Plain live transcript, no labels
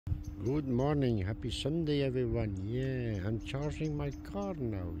Good morning, happy Sunday everyone. Yeah, I'm charging my car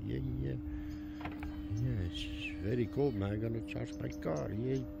now. Yeah, it's very cold, man. I'm gonna charge my car.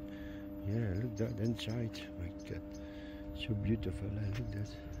 Yeah, look that inside. My God, so beautiful. Look that.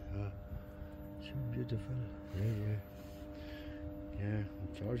 So beautiful. Yeah, I'm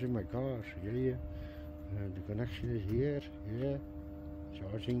charging my car. Yeah. The connection is here. Yeah,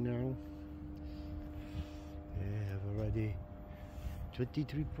 charging now. Yeah, I've already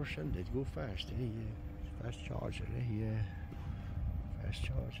 23%. Let's go fast. Fast charger. Yeah, fast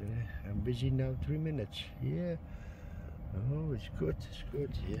charger. I'm busy now. 3 minutes. Yeah. Oh, it's good. It's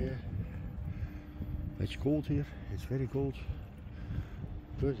good. Yeah. It's cold here. It's very cold.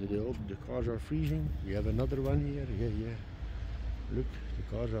 Good. The cars are freezing. We have another one here. Yeah. Look, the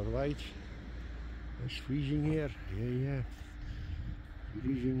cars are white. It's freezing here. Yeah.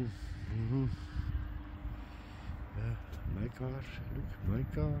 Freezing. My car. Look, my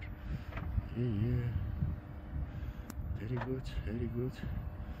car. Yeah. Very good.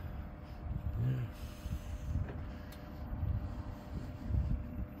 Yeah.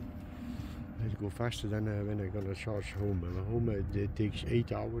 Let's go faster than when I'm gonna charge home. Home it takes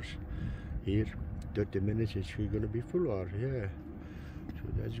 8 hours. Here, 30 minutes it's gonna be full hour. Yeah. So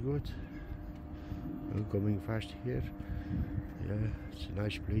that's good. I'm coming fast here. Yeah, it's a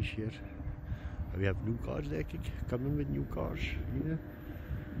nice place here. We have new cars there, coming with new cars. Yeah.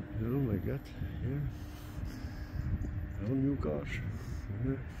 Oh my God. Yeah. All new cars.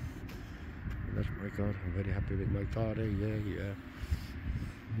 Yeah. That's my car. I'm very happy with my car.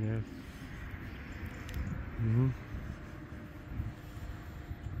 Yeah.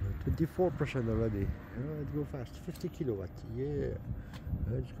 24% already. Let's go fast. 50 kilowatt. Yeah.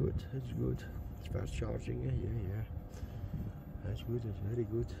 That's good. It's fast charging. Yeah. That's good. It's very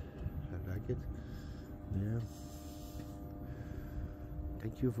good. I like it. Yeah.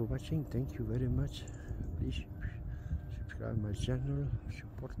 Thank you for watching. Thank you very much. Please subscribe my channel.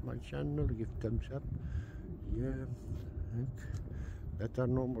 Support my channel. Give thumbs up. Yeah. That are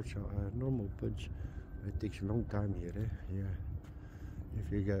normal punch. It takes a long time here. Yeah.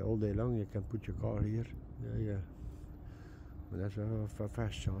 If you get all day long, you can put your car here. Yeah. But that's for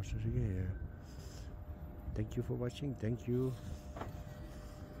fast chargers. Yeah. Thank you for watching. Thank you.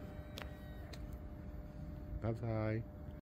 Bye bye.